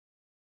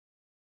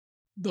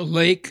The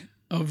Lake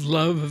of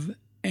Love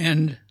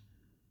and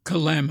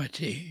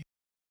Calamity.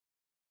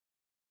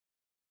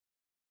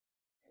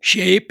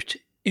 Shaped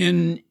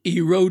in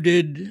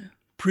eroded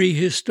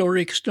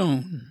prehistoric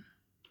stone,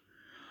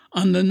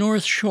 on the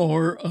north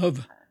shore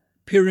of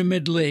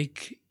Pyramid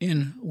Lake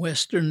in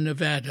western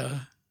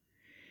Nevada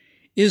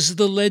is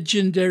the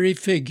legendary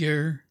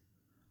figure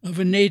of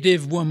a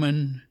native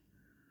woman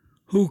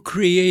who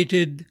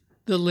created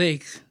the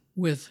lake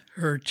with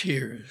her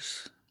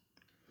tears.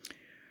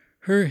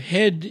 Her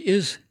head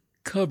is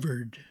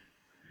covered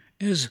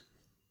as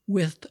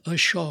with a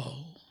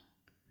shawl,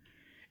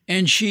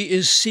 and she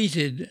is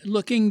seated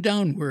looking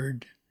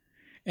downward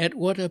at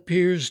what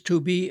appears to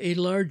be a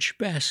large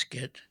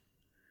basket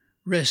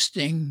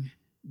resting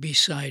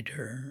beside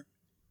her.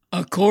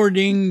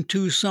 According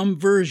to some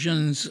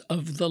versions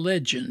of the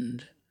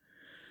legend,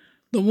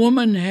 the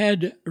woman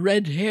had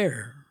red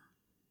hair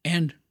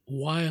and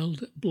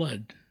wild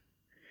blood.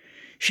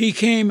 She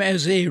came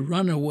as a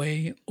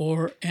runaway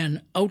or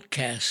an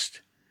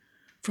outcast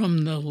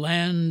from the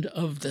land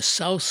of the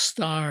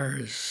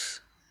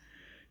Southstars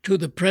to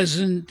the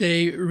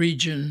present-day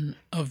region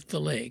of the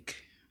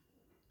lake.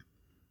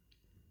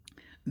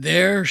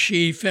 There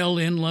she fell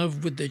in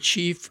love with the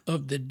chief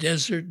of the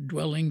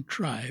desert-dwelling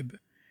tribe,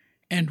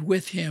 and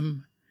with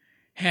him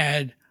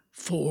had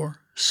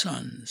 4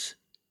 sons.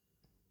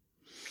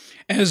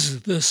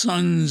 As the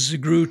sons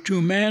grew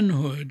to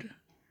manhood,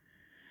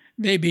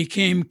 they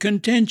became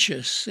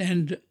contentious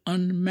and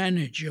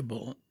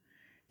unmanageable,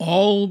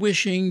 all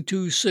wishing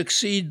to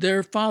succeed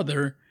their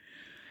father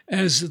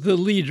as the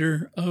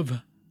leader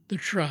of the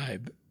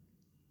tribe.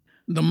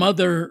 The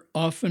mother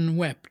often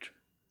wept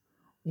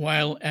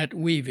while at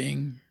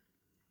weaving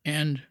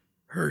and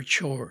her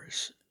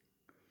chores.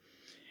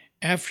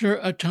 After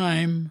a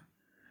time,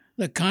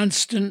 the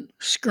constant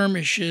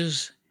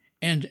skirmishes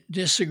and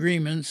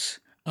disagreements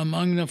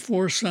among the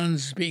 4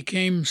 sons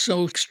became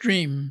so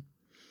extreme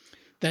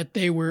that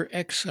they were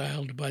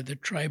exiled by the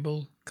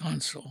tribal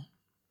council.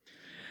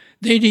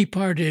 They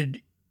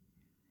departed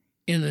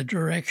in the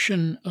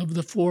direction of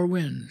the 4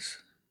 winds,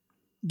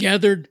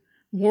 gathered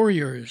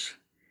warriors,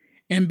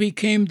 and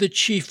became the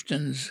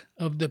chieftains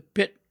of the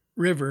Pit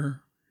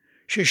River,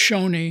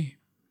 Shoshone,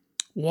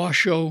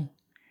 Washoe,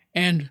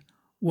 and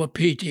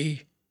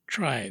Wapiti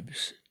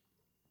tribes.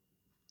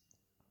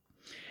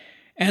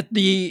 At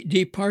the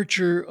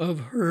departure of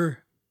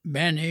her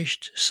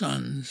banished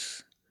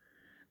sons,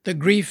 the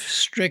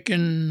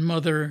grief-stricken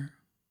mother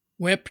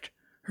wept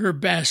her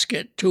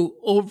basket to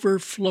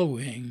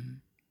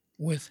overflowing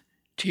with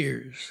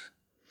tears.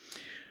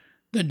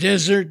 The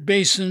desert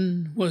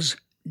basin was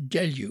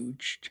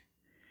deluged,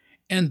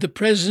 and the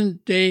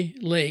present-day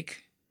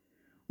lake,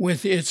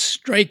 with its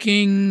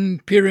striking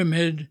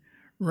pyramid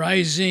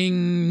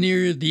rising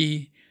near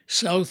the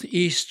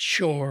southeast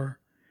shore,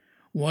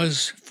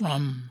 was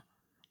from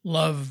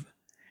love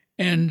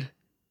and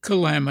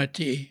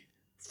calamity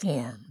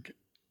formed.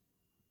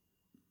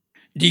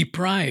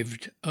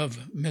 Deprived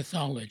of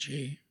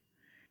mythology,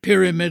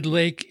 Pyramid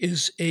Lake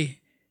is a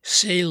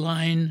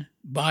saline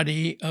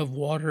body of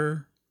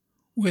water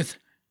with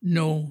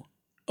no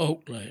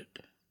outlet.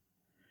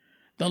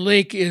 The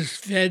lake is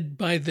fed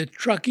by the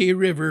Truckee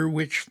River,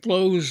 which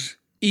flows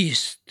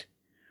east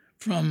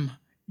from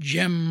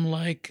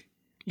gem-like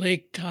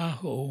Lake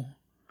Tahoe,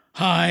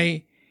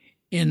 high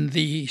in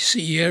the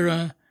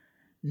Sierra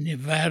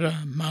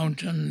Nevada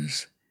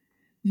mountains,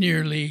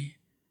 nearly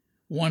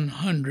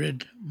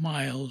 100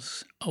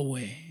 miles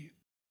away.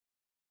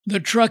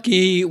 The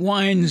Truckee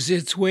winds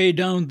its way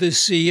down the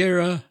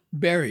Sierra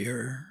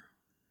Barrier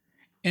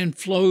and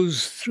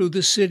flows through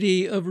the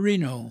city of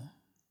Reno,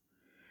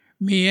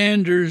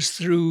 meanders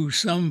through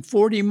some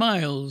 40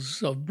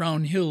 miles of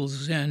brown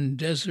hills and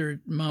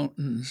desert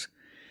mountains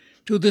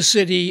to the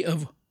city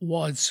of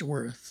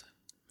Wadsworth,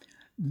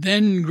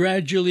 then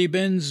gradually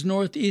bends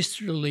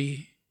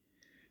northeasterly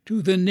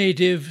to the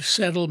native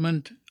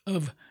settlement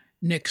of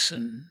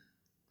Nixon.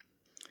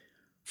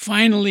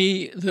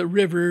 Finally, the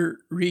river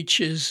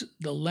reaches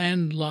the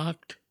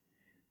landlocked,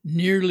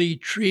 nearly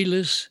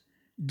treeless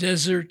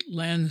desert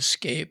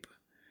landscape,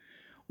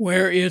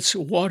 where its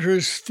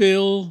waters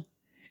fill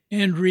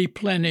and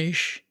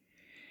replenish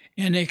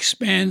an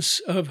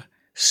expanse of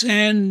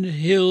sand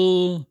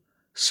hill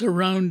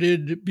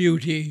surrounded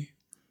beauty,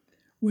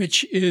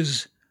 which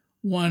is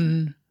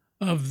one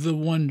of the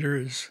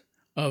wonders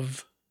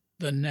of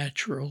the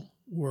natural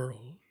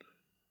world.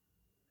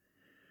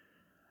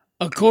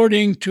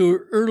 According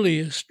to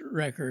earliest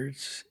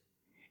records,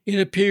 it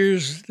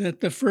appears that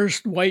the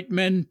first white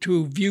men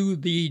to view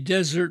the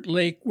desert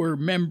lake were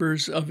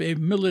members of a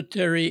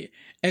military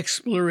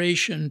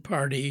exploration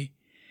party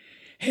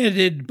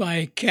headed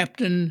by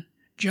Captain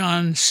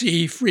John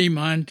C.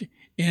 Fremont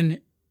in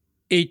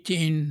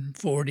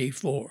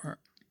 1844.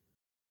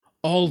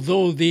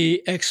 Although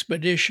the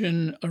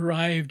expedition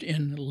arrived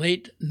in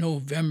late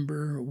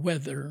November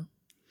weather,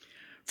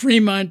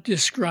 Fremont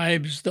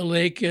describes the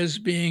lake as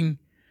being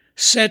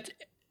set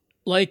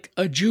like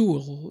a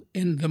jewel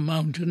in the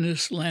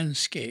mountainous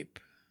landscape.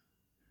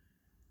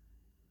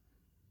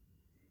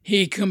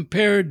 He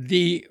compared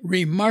the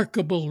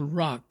remarkable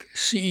rock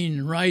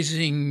seen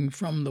rising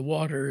from the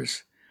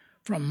waters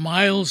from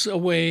miles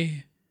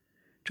away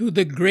to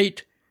the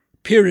great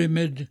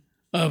pyramid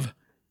of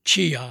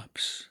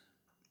Cheops.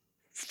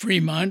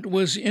 Fremont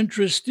was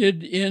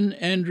interested in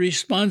and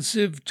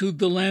responsive to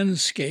the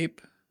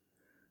landscape,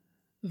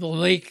 the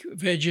lake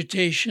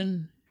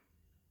vegetation,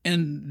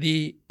 and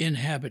the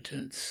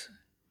inhabitants.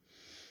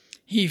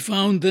 He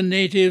found the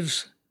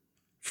natives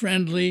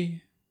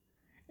friendly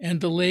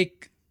and the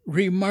lake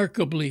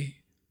remarkably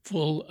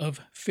full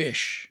of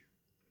fish.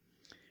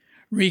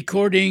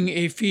 Recording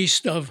a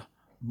feast of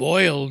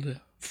boiled,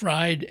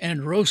 fried,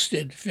 and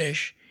roasted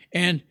fish,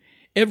 and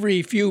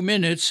every few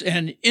minutes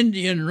an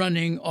Indian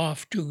running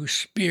off to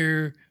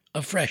spear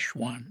a fresh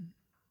one.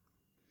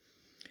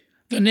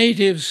 The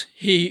natives,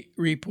 he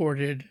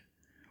reported,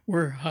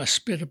 were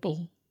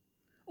hospitable,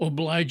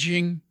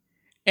 obliging,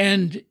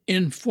 and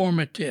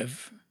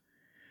informative.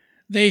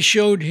 They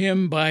showed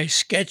him by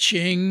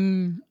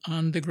sketching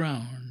on the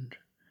ground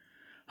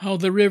how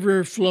the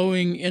river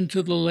flowing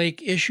into the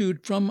lake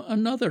issued from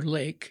another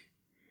lake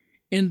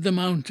in the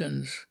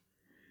mountains,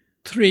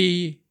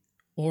 3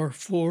 or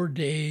 4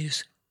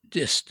 days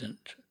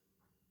distant.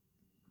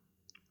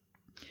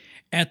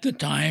 At the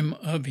time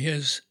of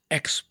his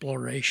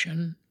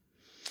exploration,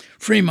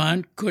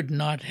 Fremont could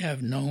not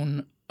have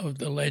known of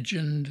the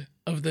legend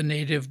of the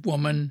native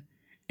woman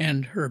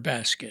and her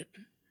basket,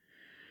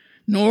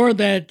 nor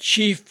that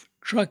Chief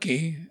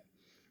Truckee,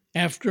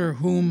 after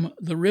whom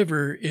the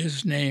river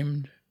is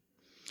named,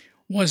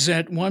 was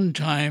at one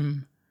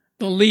time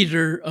the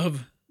leader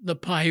of the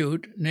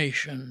Paiute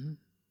nation.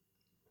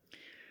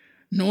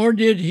 Nor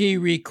did he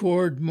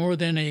record more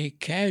than a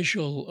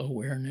casual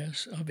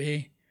awareness of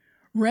a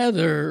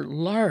rather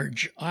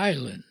large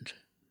island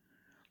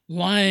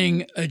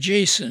lying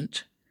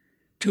adjacent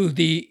to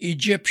the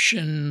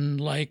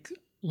Egyptian-like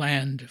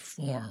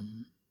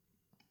landform.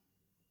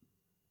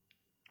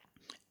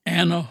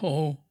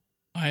 Anaho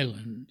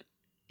Island,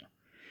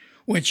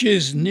 which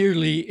is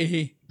nearly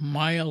a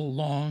mile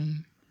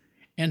long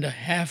and a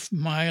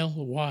half-mile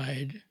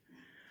wide,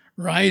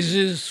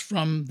 rises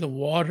from the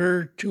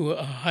water to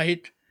a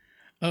height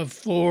of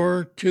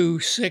 400 to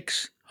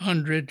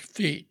 600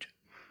 feet.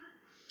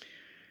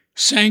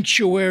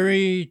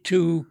 Sanctuary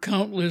to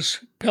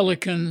countless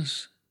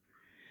pelicans,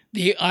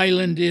 the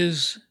island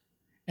is,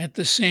 at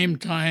the same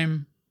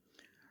time,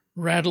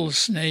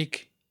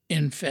 rattlesnake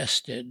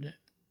infested.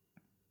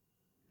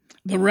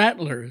 The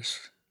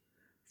rattlers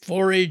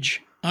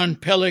forage on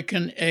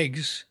pelican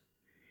eggs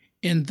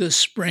in the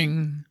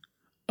spring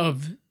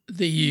of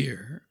the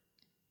year.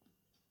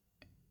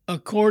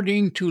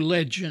 According to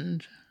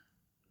legend,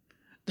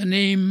 the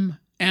name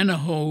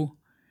Anaho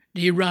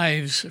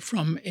derives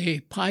from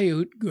a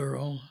Paiute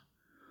girl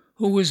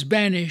who was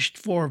banished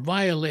for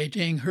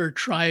violating her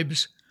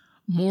tribe's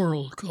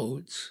moral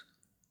codes.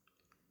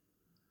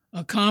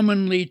 A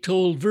commonly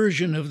told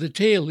version of the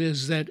tale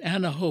is that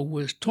Anaho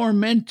was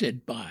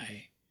tormented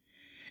by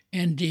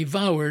and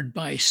devoured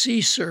by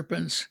sea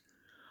serpents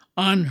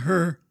on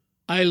her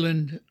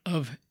island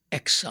of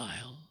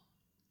exile.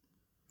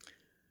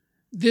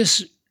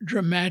 This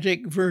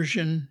dramatic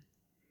version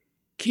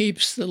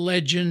keeps the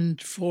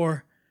legend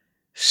for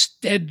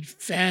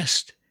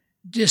steadfast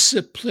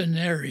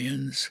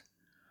disciplinarians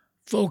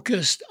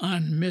focused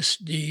on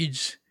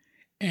misdeeds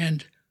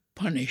and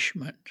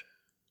punishment.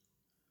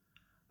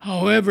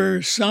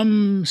 However,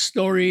 some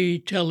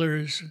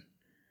storytellers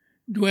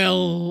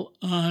dwell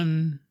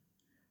on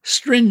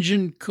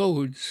stringent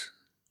codes,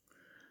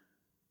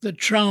 the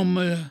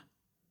trauma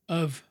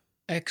of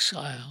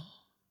exile,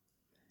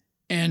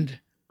 and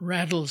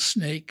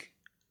rattlesnake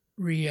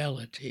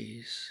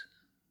realities.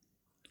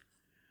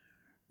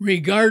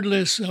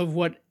 Regardless of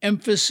what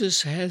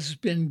emphasis has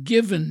been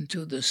given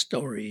to the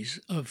stories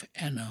of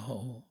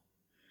Anaho,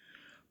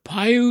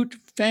 Paiute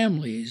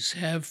families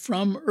have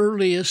from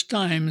earliest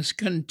times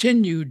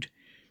continued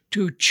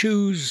to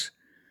choose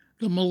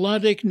the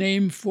melodic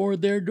name for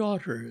their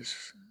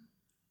daughters.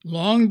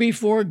 Long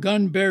before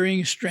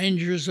gun-bearing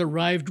strangers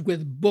arrived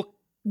with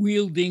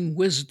book-wielding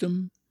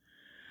wisdom,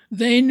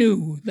 they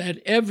knew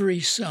that every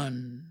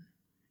son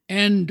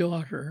and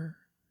daughter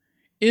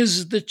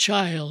is the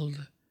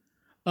child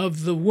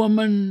of the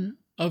woman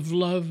of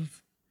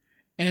love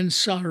and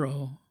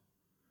sorrow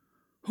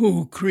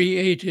who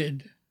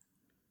created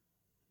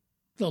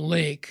the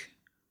lake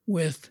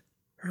with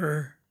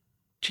her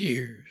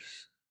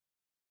tears.